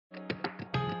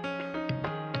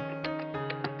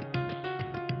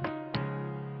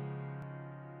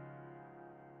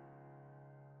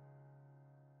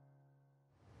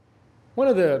One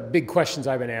of the big questions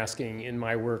I've been asking in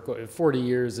my work, 40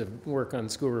 years of work on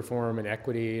school reform and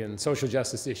equity and social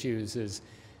justice issues, is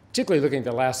particularly looking at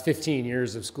the last 15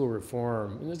 years of school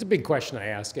reform. And there's a big question I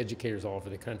ask educators all over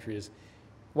the country is,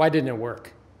 why didn't it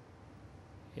work?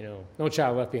 You know, No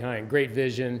Child Left Behind, great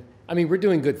vision. I mean, we're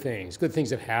doing good things. Good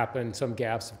things have happened. Some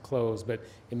gaps have closed, but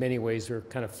in many ways we're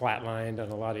kind of flatlined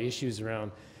on a lot of issues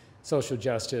around social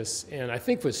justice. And I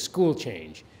think with school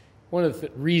change, one of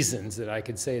the reasons that I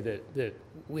could say that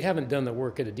we haven't done the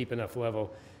work at a deep enough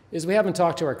level is we haven't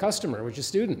talked to our customer, which is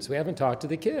students. We haven't talked to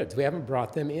the kids. We haven't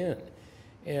brought them in.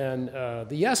 And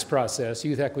the YES process,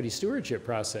 Youth Equity Stewardship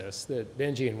process, that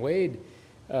Benji and Wade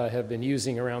have been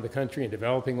using around the country and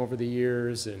developing over the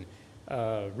years, and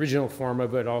original form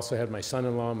of it also had my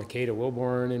son-in-law, Makeda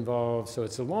Wilborn, involved. So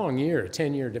it's a long year, a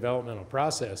 10-year developmental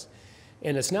process.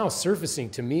 And it's now surfacing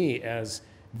to me as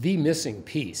the missing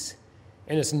piece.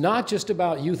 And it's not just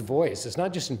about youth voice. It's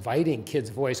not just inviting kids'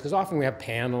 voice, because often we have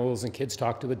panels and kids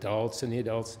talk to adults and the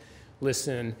adults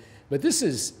listen. But this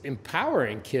is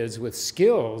empowering kids with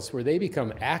skills where they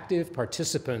become active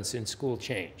participants in school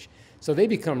change. So they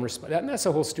become, and that's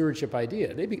the whole stewardship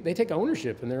idea. They take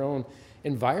ownership in their own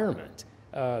environment,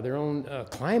 their own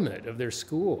climate of their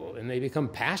school, and they become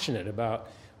passionate about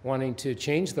wanting to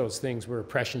change those things where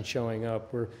oppression's showing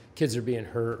up, where kids are being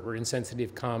hurt, where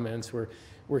insensitive comments, where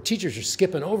teachers are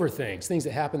skipping over things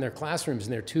that happen in their classrooms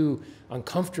and they're too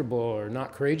uncomfortable or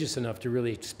not courageous enough to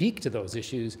really speak to those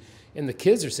issues. And the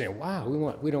kids are saying, wow,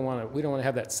 we don't want to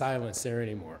have that silence there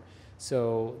anymore.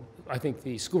 So I think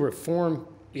the school reform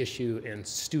issue and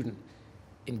student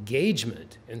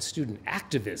engagement and student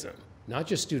activism, not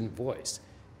just student voice,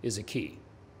 is a key.